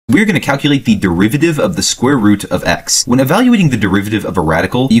We're going to calculate the derivative of the square root of x. When evaluating the derivative of a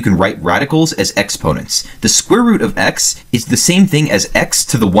radical, you can write radicals as exponents. The square root of x is the same thing as x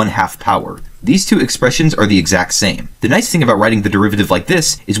to the 1/2 power. These two expressions are the exact same. The nice thing about writing the derivative like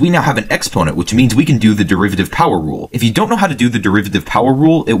this is we now have an exponent, which means we can do the derivative power rule. If you don't know how to do the derivative power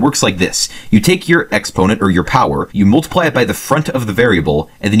rule, it works like this. You take your exponent, or your power, you multiply it by the front of the variable,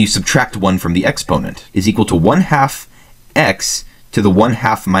 and then you subtract 1 from the exponent, is equal to 1/2 x to the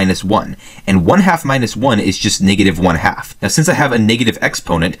 1/2 minus 1. And 1/2 minus 1 is just negative 1/2. Now, since I have a negative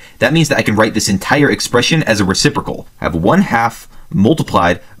exponent, that means that I can write this entire expression as a reciprocal. I have 1/2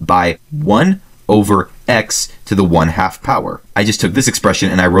 multiplied by 1 over x to the 1/2 power. I just took this expression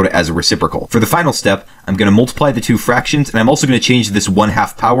and I wrote it as a reciprocal. For the final step, I'm going to multiply the two fractions, and I'm also going to change this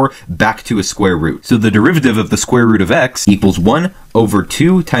 1/2 power back to a square root. So the derivative of the square root of x equals 1 over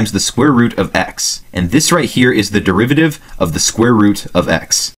 2 times the square root of x. And this right here is the derivative of the square root of x.